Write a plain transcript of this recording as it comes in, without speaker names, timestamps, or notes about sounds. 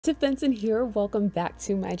Tiff Benson here. Welcome back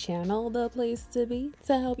to my channel, the place to be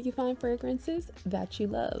to help you find fragrances that you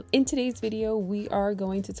love. In today's video, we are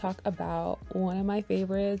going to talk about one of my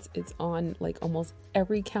favorites. It's on like almost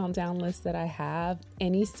every countdown list that I have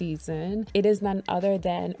any season. It is none other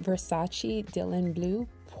than Versace Dylan Blue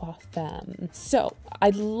Femme. So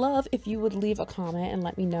I'd love if you would leave a comment and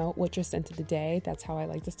let me know what your scent of the day. That's how I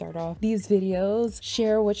like to start off these videos.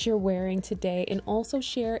 Share what you're wearing today and also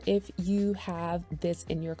share if you have this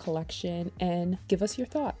in your collection and give us your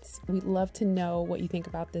thoughts. We'd love to know what you think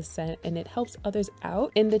about this scent, and it helps others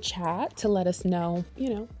out in the chat to let us know,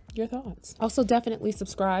 your thoughts. Also, definitely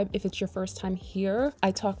subscribe if it's your first time here.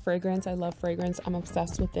 I talk fragrance. I love fragrance. I'm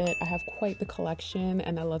obsessed with it. I have quite the collection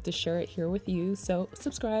and I love to share it here with you. So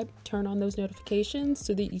subscribe, turn on those notifications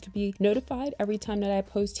so that you can be notified every time that I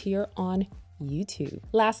post here on YouTube.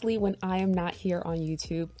 Lastly, when I am not here on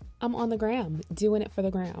YouTube, I'm on the gram, doing it for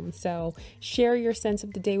the gram. So share your sense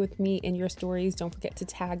of the day with me in your stories. Don't forget to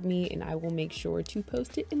tag me and I will make sure to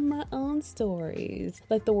post it in my own stories.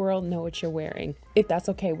 Let the world know what you're wearing, if that's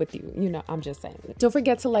okay with you. I'm just saying. Don't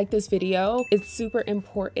forget to like this video. It's super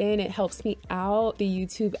important. It helps me out. The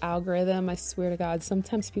YouTube algorithm, I swear to God,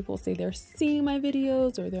 sometimes people say they're seeing my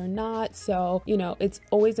videos or they're not. So, it's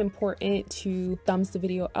always important to thumbs the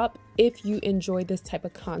video up. If you enjoy this type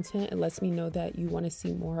of content, it lets me know that you want to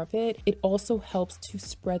see more of it. It also helps to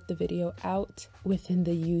spread the video out within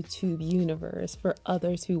the YouTube universe for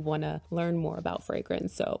others who want to learn more about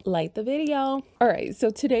fragrance. So like the video. All right, so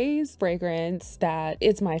today's fragrance that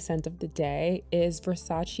is my scent of the day is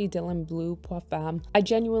Versace Dylan Blue Femme. I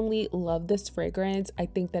genuinely love this fragrance. I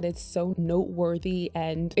think that it's so noteworthy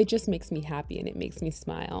and it just makes me happy and it makes me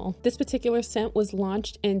smile. This particular scent was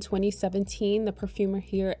launched in 2017. The perfumer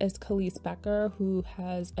here is Becker, who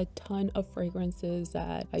has a ton of fragrances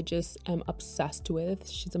that I just am obsessed with.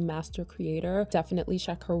 She's a master creator. Definitely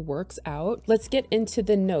check her works out. Let's get into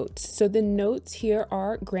the notes. So the notes here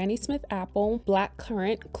are Granny Smith apple,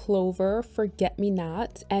 blackcurrant, clover,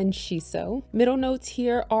 forget-me-not, and shiso. Middle notes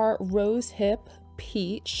here are rose hip,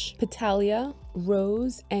 peach, petalia,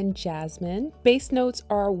 rose, and jasmine. Base notes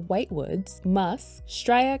are whitewoods, musk,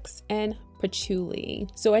 striax, and patchouli.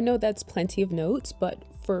 So I know that's plenty of notes, but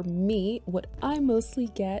for me, what I mostly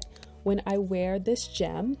get when I wear this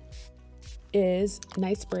gem is a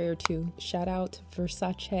nice spray or two. Shout out to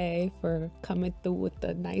Versace for coming through with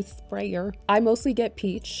the nice sprayer. I mostly get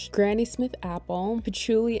peach, Granny Smith apple,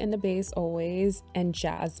 patchouli in the base always, and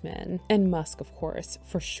jasmine, and musk, of course,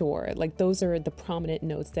 for sure. Like those are the prominent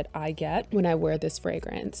notes that I get when I wear this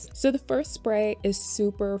fragrance. So the first spray is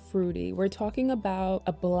super fruity. We're talking about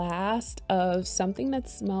a blast of something that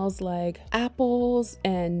smells like apples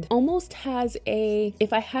and almost has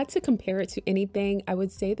if I had to compare it to anything, I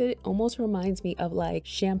would say that it almost reminds me of like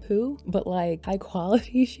shampoo, but like high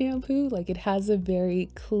quality shampoo. Like it has a very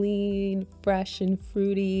clean, fresh, and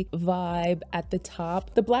fruity vibe at the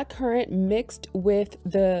top. The blackcurrant mixed with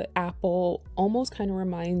the apple almost kind of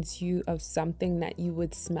reminds you of something that you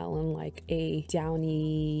would smell in like a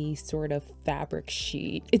downy sort of fabric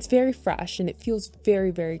sheet. It's very fresh and it feels very,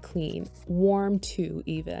 very clean. Warm too,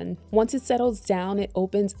 even. Once it settles down, it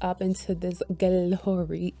opens up into this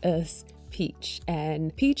glorious peach,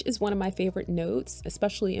 and peach is one of my favorite notes,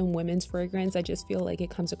 especially in women's fragrance. I just feel like it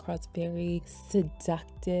comes across very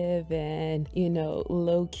seductive and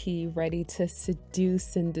low-key, ready to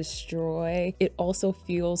seduce and destroy. It also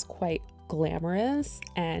feels quite glamorous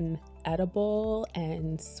and edible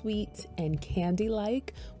and sweet and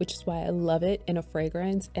candy-like, which is why I love it in a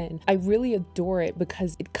fragrance, and I really adore it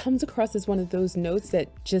because it comes across as one of those notes that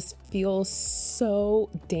just feels so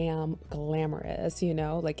damn glamorous,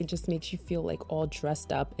 like it just makes you feel like all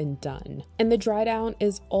dressed up and done. And the dry down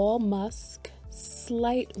is all musk,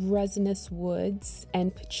 slight resinous woods,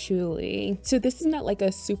 and patchouli. So this is not like a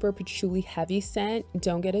super patchouli heavy scent.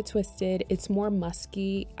 Don't get it twisted. It's more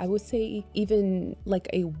musky. I would say even like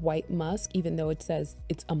a white musk, even though it says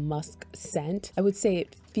it's a musk scent. I would say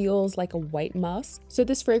it feels like a white musk. So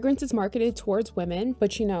this fragrance is marketed towards women,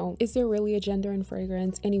 but is there really a gender in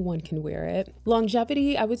fragrance? Anyone can wear it.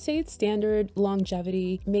 Longevity, I would say it's standard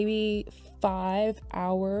longevity, maybe 5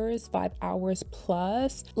 hours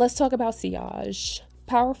plus. Let's talk about sillage.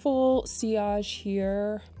 Powerful sillage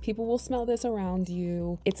here. People will smell this around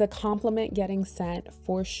you. It's a compliment getting scent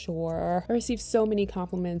for sure. I receive so many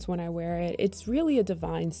compliments when I wear it. It's really a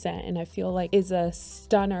divine scent, and I feel like it's a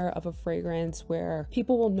stunner of a fragrance where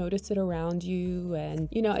people will notice it around you, and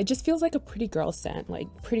it just feels like a pretty girl scent. Like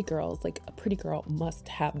pretty girls, like a pretty girl must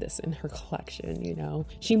have this in her collection,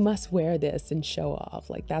 she must wear this and show off.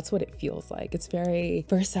 Like that's what it feels like. It's very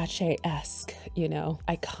Versace-esque,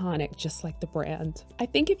 iconic, just like the brand. I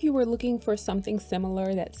think if you were looking for something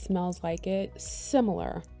similar that smells like it,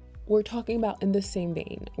 similar, we're talking about in the same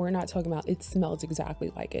vein. We're not talking about it smells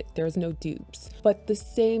exactly like it. There's no dupes. But the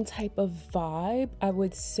same type of vibe, I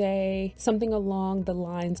would say something along the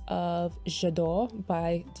lines of J'adore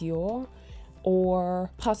by Dior, or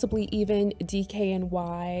possibly even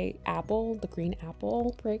DKNY Apple, the green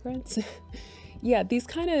apple fragrance. Yeah, these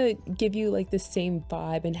kind of give you like the same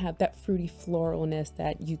vibe and have that fruity floralness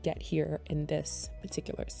that you get here in this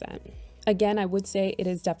particular scent. Again, I would say it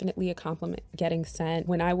is definitely a compliment getting scent.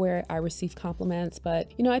 When I wear it, I receive compliments,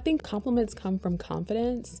 but I think compliments come from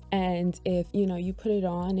confidence. And if, you put it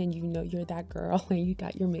on and you're that girl and you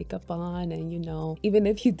got your makeup on and even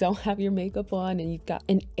if you don't have your makeup on and you've got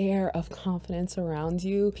an air of confidence around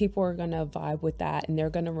you, people are gonna vibe with that and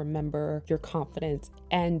they're gonna remember your confidence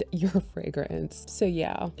and your fragrance. So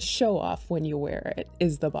yeah, show off when you wear it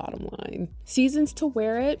is the bottom line. Seasons to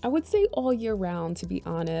wear it, I would say all year round, to be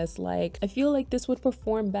honest. Like, I feel like this would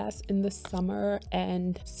perform best in the summer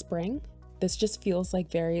and spring. This just feels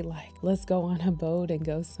like very like, let's go on a boat and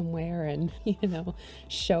go somewhere and,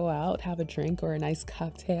 show out, have a drink or a nice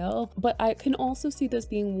cocktail. But I can also see this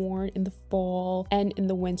being worn in the fall and in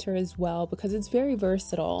the winter as well, because it's very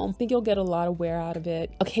versatile. I think you'll get a lot of wear out of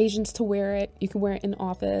it. Occasions to wear it. You can wear it in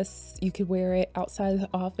office. You could wear it outside of the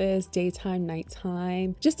office, daytime,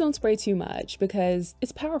 nighttime. Just don't spray too much because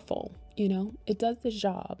it's powerful. It does the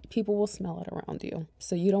job. People will smell it around you.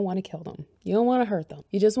 So you don't want to kill them. You don't want to hurt them.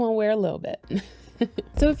 You just want to wear a little bit.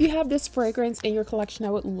 So if you have this fragrance in your collection,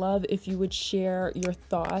 I would love if you would share your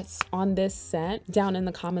thoughts on this scent down in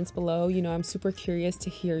the comments below. I'm super curious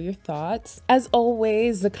to hear your thoughts. As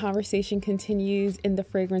always, the conversation continues in the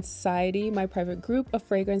Fragrance Society, my private group of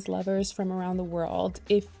fragrance lovers from around the world.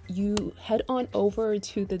 If you head on over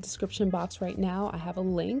to the description box right now, I have a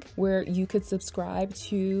link where you could subscribe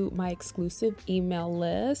to my exclusive email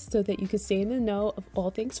list so that you can stay in the know of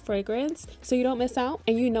all things fragrance so you don't miss out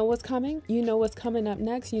and what's coming. What's coming up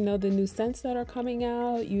next. The new scents that are coming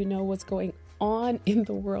out. What's going on in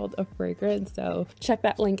the world of fragrance. So check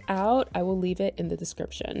that link out. I will leave it in the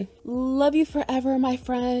description. Love you forever, my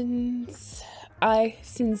friends. I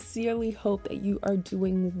sincerely hope that you are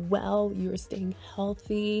doing well. You are staying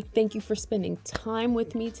healthy. Thank you for spending time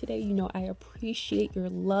with me today. I appreciate your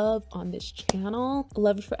love on this channel.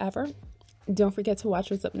 Love you forever. Don't forget to watch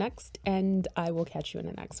what's up next, and I will catch you in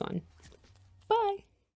the next one.